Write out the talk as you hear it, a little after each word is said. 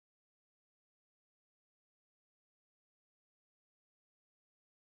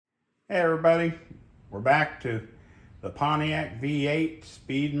Hey everybody, we're back to the Pontiac V8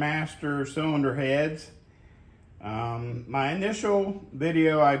 Speedmaster cylinder heads. My initial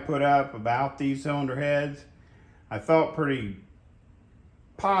video I put up about these cylinder heads, I felt pretty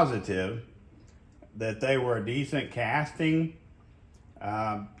positive that they were a decent casting.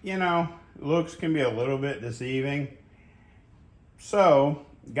 You know, looks can be a little bit deceiving. So,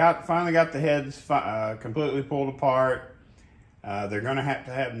 finally got the heads completely pulled apart. They're going to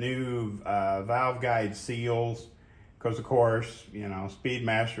have new valve guide seals because, of course, you know,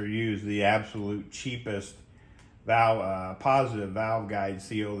 Speedmaster used the absolute cheapest positive valve guide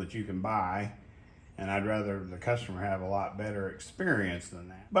seal that you can buy, and I'd rather the customer have a lot better experience than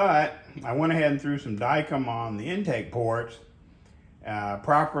that. But I went ahead and threw some Dicom on the intake ports,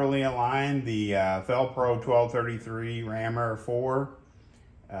 properly aligned the Felpro 1233 Rammer 4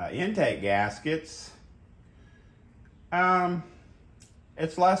 intake gaskets.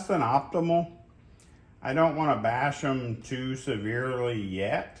 It's less than optimal. I don't want to bash them too severely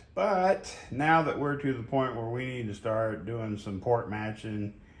yet, but now that we're to the point where we need to start doing some port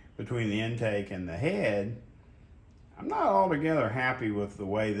matching between the intake and the head, I'm not altogether happy with the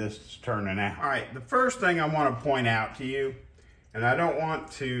way this is turning out. All right, the first thing I want to point out to you, and I don't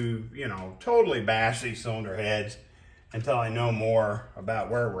want to, you know, totally bash these cylinder heads until I know more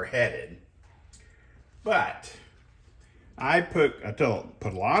about where we're headed, but I put a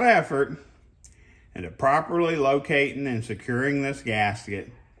lot of effort into properly locating and securing this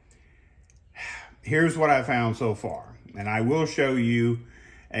gasket. Here's what I found so far, and I will show you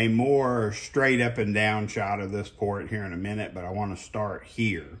a more straight up and down shot of this port here in a minute, but I want to start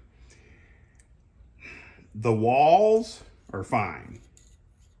here. The walls are fine.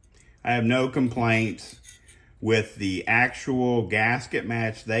 I have no complaints with the actual gasket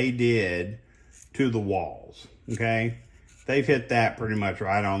match they did to the walls, okay? They've hit that pretty much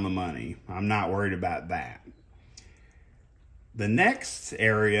right on the money. I'm not worried about that. The next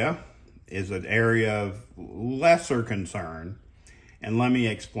area is an area of lesser concern, and let me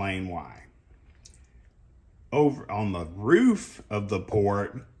explain why. Over on the roof of the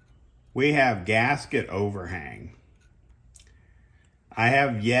port, we have gasket overhang. I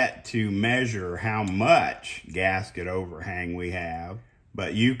have yet to measure how much gasket overhang we have,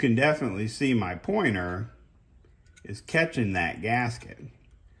 but you can definitely see my pointer is catching that gasket.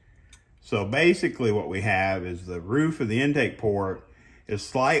 So basically what we have is the roof of the intake port is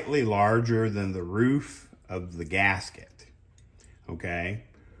slightly larger than the roof of the gasket, okay?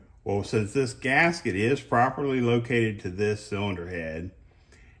 Well, since this gasket is properly located to this cylinder head,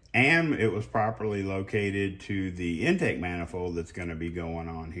 and it was properly located to the intake manifold that's going to be going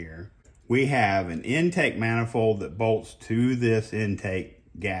on here, we have an intake manifold that bolts to this intake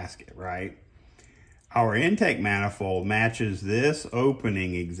gasket, right? Our intake manifold matches this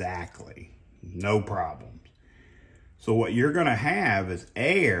opening exactly, no problems. So what you're going to have is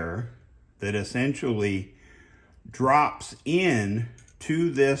air that essentially drops in to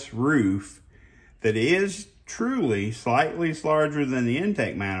this roof that is truly slightly larger than the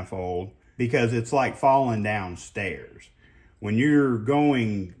intake manifold, because it's like falling down stairs. When you're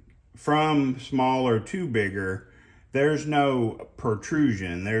going from smaller to bigger, there's no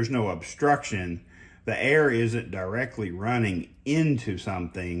protrusion, there's no obstruction. The air isn't directly running into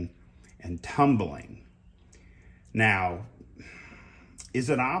something and tumbling. Now, is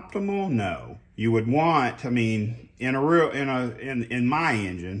it optimal? No. You would want, I mean, in my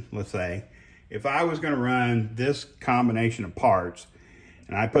engine, let's say, if I was going to run this combination of parts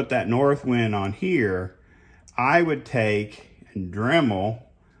and I put that north wind on here, I would take and Dremel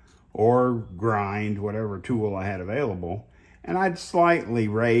or grind, whatever tool I had available, and I'd slightly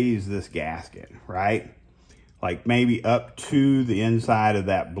raise this gasket, right? Like maybe up to the inside of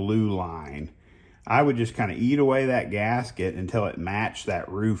that blue line. I would just kind of eat away that gasket until it matched that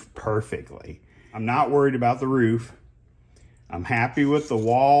roof perfectly. I'm not worried about the roof. I'm happy with the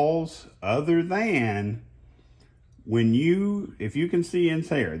walls, other than if you can see in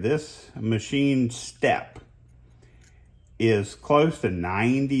there, this machine step is close to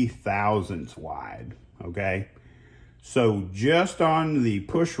 90 thousandths wide, okay? So just on the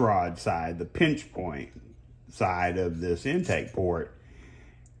push rod side, the pinch point side of this intake port,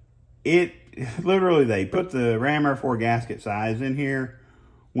 it literally, they put the Rammer 4 gasket size in here,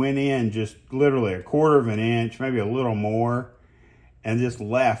 went in just literally 1/4 of an inch, maybe a little more, and just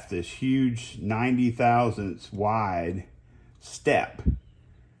left this huge 90 thousandths wide step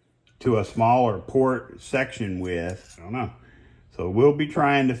to a smaller port section width. I don't know. So we'll be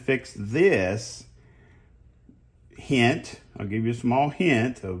trying to fix this. Hint, I'll give you a small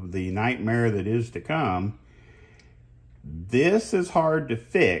hint of the nightmare that is to come. This is hard to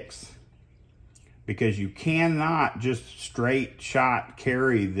fix because you cannot just straight shot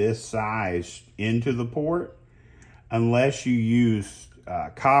carry this size into the port unless you use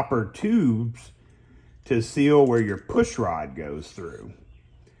copper tubes to seal where your push rod goes through.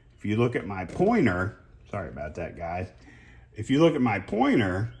 If you look at my pointer, sorry about that, guys. If you look at my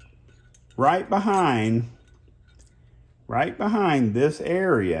pointer, right behind this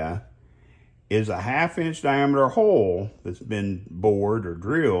area is a 1/2 inch diameter hole that's been bored or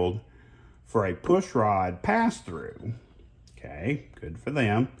drilled for a push rod pass through. Okay, good for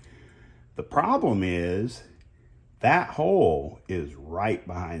them. The problem is that hole is right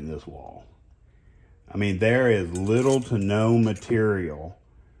behind this wall. I mean, there is little to no material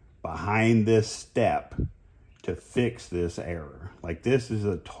behind this step to fix this error. Like, this is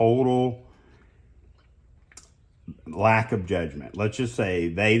a total lack of judgment. Let's just say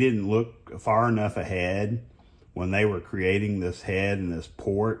they didn't look far enough ahead when they were creating this head and this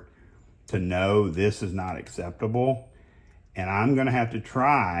port to know this is not acceptable. And I'm going to have to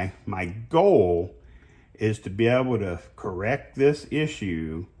try. My goal is to be able to correct this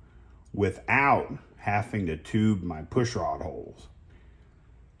issue without having to tube my push rod holes.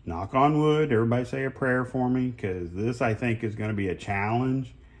 Knock on wood, everybody say a prayer for me, because this, I think, is going to be a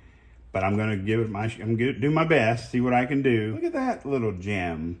challenge. But I'm going to give it I'm going to do my best, see what I can do. Look at that little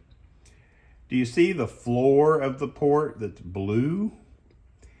gem. Do you see the floor of the port that's blue?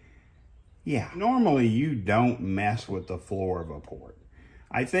 Yeah, normally you don't mess with the floor of a port.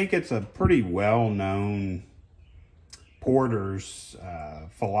 I think it's a pretty well-known porter's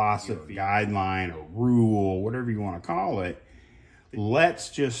philosophy, guideline, or rule, whatever you want to call it. Let's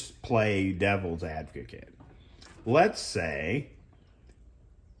just play devil's advocate. Let's say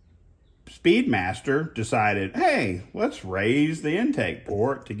Speedmaster decided, hey, let's raise the intake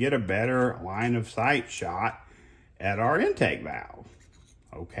port to get a better line of sight shot at our intake valve.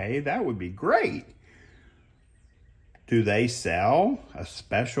 Okay, that would be great. Do they sell a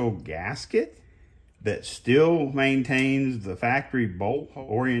special gasket that still maintains the factory bolt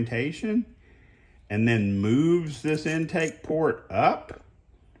orientation and then moves this intake port up?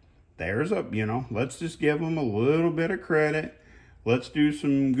 There's a, let's just give them a little bit of credit. Let's do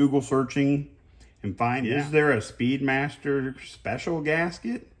some Google searching and find, is there a Speedmaster special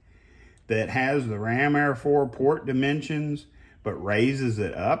gasket that has the Ram Air 4 port dimensions but raises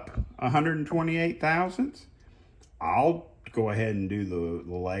it up 128 thousandths? I'll go ahead and do the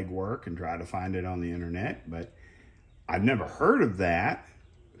legwork and try to find it on the internet, but I've never heard of that.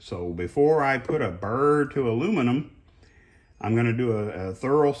 So before I put a burr to aluminum, I'm going to do a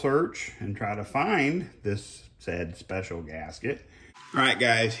thorough search and try to find this said special gasket. All right,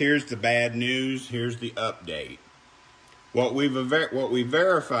 guys, here's the bad news. Here's the update. What we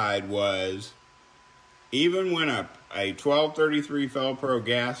verified was, even when a 1233 Felpro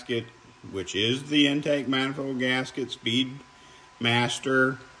gasket, which is the intake manifold gasket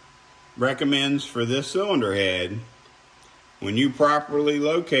Speedmaster recommends for this cylinder head, when you properly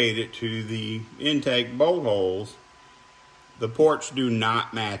locate it to the intake bolt holes, the ports do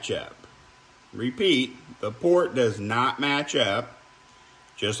not match up. Repeat, the port does not match up,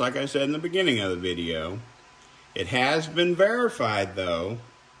 just like I said in the beginning of the video. It has been verified, though,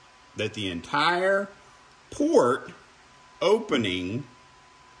 that the entire port opening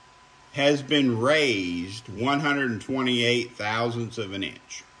has been raised 128 thousandths of an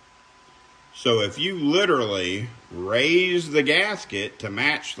inch. So if you literally raise the gasket to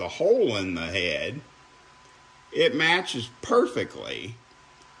match the hole in the head, it matches perfectly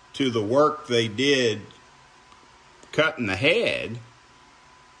to the work they did cutting the head,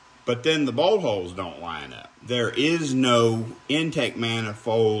 but then the bolt holes don't line up. There is no intake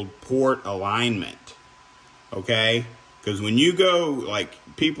manifold port alignment, okay? Because when you go, like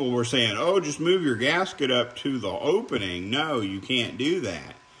people were saying, oh, just move your gasket up to the opening. No, you can't do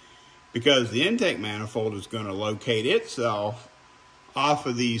that, because the intake manifold is going to locate itself off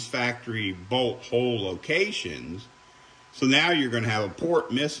of these factory bolt hole locations. So now you're going to have a port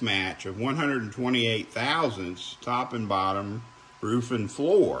mismatch of 128 thousandths, top and bottom, roof and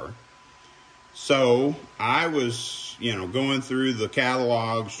floor. So I was, going through the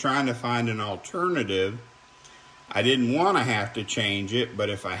catalogs trying to find an alternative. I didn't want to have to change it, but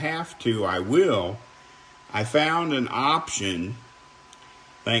if I have to, I will. I found an option.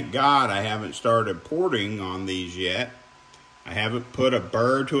 Thank God I haven't started porting on these yet. I haven't put a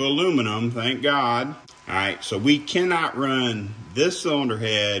burr to aluminum, thank God. All right, so we cannot run this cylinder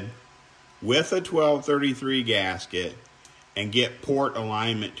head with a 1233 gasket and get port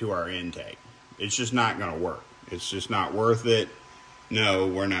alignment to our intake. It's just not going to work. It's just not worth it. No,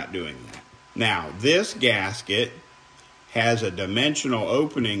 we're not doing that. Now, this gasket has a dimensional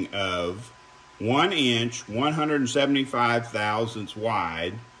opening of 1 inch, 175 thousandths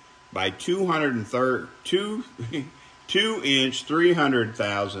wide by 2 inch, 300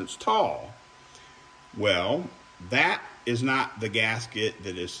 thousandths tall. Well, that is not the gasket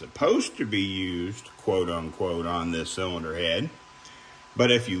that is supposed to be used, quote unquote, on this cylinder head.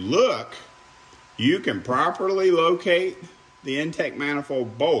 But if you look, you can properly locate the intake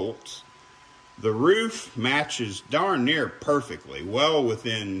manifold bolts. The roof matches darn near perfectly, well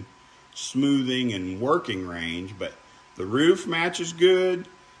within smoothing and working range, but the roof matches good,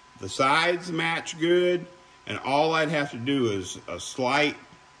 the sides match good, and all I'd have to do is a slight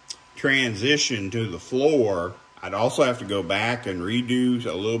transition to the floor. I'd also have to go back and redo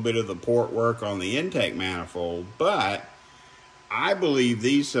a little bit of the port work on the intake manifold, but I believe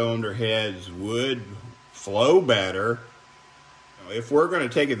these cylinder heads would flow better. If we're going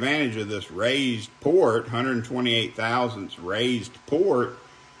to take advantage of this raised port, 128 thousandths raised port,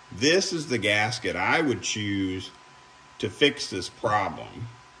 this is the gasket I would choose to fix this problem.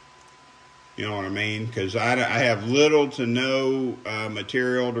 You know what I mean? Because I have little to no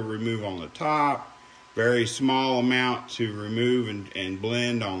material to remove on the top, very small amount to remove and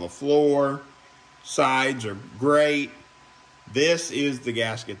blend on the floor. Sides are great. This is the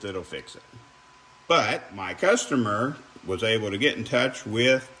gasket that'll fix it. But my customer was able to get in touch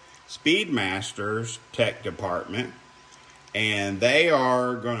with Speedmaster's tech department, and they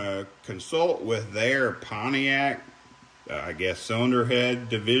are going to consult with their Pontiac, I guess, cylinder head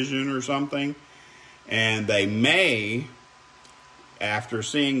division or something. And they may, after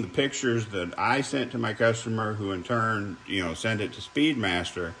seeing the pictures that I sent to my customer, who in turn, sent it to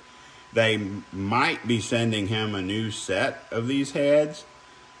Speedmaster, they might be sending him a new set of these heads.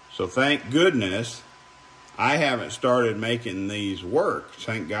 So thank goodness I haven't started making these work.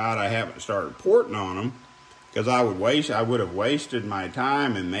 Thank God I haven't started porting on them, because I would have wasted my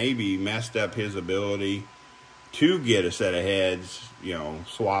time and maybe messed up his ability to get a set of heads,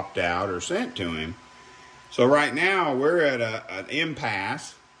 swapped out or sent to him. So right now we're at an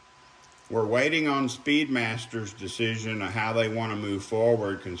impasse. We're waiting on Speedmaster's decision of how they want to move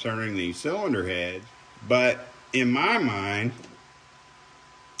forward concerning these cylinder heads. But in my mind,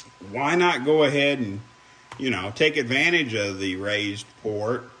 why not go ahead and, take advantage of the raised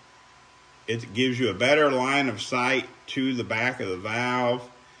port? It gives you a better line of sight to the back of the valve.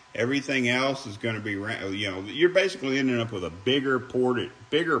 Everything else is going to be, you're basically ending up with a bigger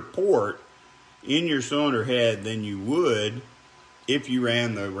port in your cylinder head than you would if you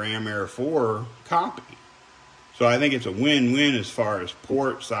ran the Ram Air 4 copy. So I think it's a win-win as far as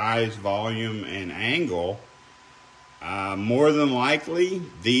port size, volume, and angle. More than likely,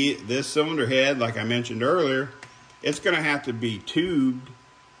 this cylinder head, like I mentioned earlier, it's going to have to be tubed.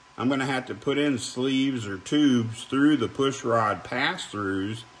 I'm going to have to put in sleeves or tubes through the push rod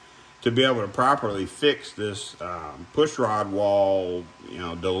pass-throughs to be able to properly fix this push rod wall,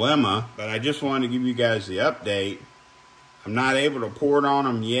 dilemma. But I just wanted to give you guys the update. I'm not able to port on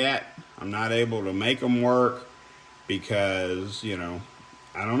them yet. I'm not able to make them work because, I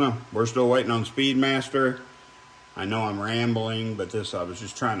don't know. We're still waiting on Speedmaster. I know I'm rambling, but I was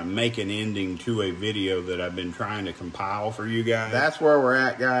just trying to make an ending to a video that I've been trying to compile for you guys. That's where we're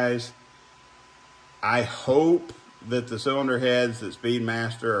at, guys. I hope that the cylinder heads that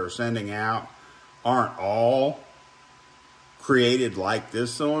Speedmaster are sending out aren't all created like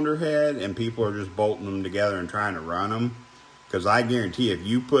this cylinder head and people are just bolting them together and trying to run them. Because I guarantee if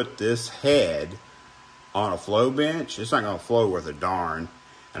you put this head on a flow bench, it's not going to flow worth a darn.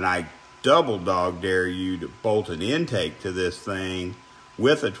 And I double dog dare you to bolt an intake to this thing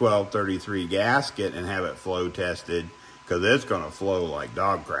with a 1233 gasket and have it flow tested, because it's going to flow like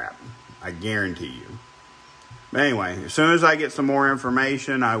dog crap. I guarantee you. But anyway, as soon as I get some more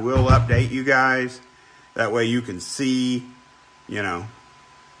information, I will update you guys. That way you can see,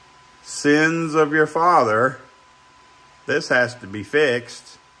 sins of your father. This has to be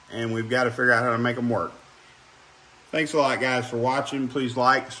fixed, and we've got to figure out how to make them work. Thanks a lot, guys, for watching. Please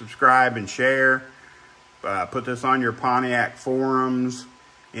like, subscribe, and share. Put this on your Pontiac forums.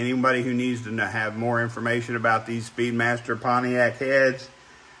 Anybody who needs to have more information about these Speedmaster Pontiac heads,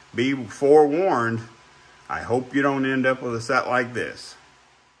 be forewarned. I hope you don't end up with a set like this.